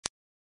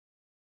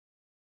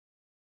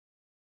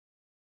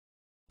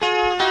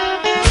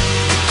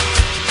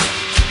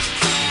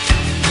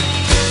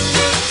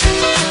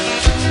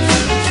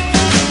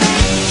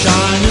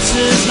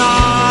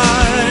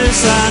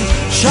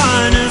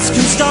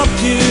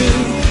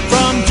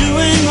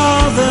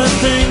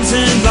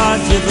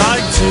life you'd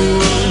like to.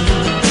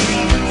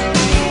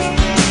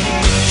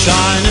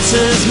 Shyness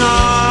is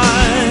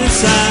nice,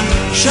 and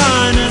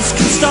shyness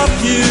can stop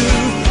you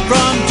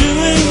from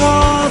doing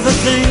all the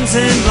things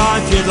in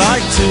life you'd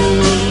like to.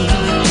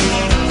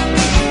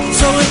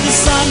 So if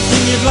there's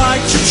something you'd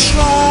like to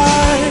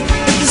try,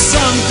 if there's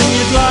something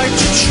you'd like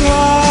to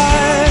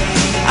try,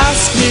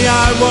 ask me,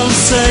 I won't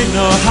say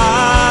no,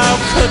 how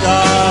could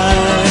I?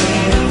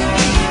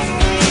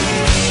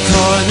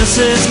 Coyness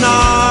is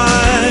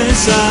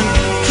nice, and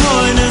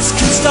coyness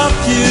can stop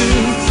you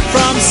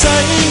from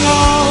saying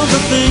all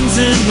the things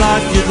in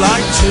life you'd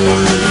like to.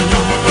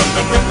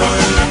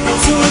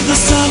 So if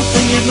there's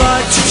something you'd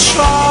like to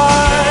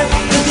try,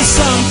 if there's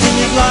something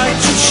you'd like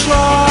to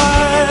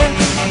try,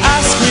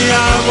 ask me,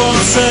 I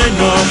won't say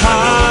no,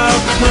 how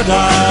could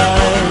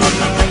I?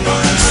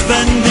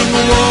 Spending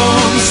a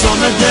warm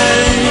summer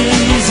day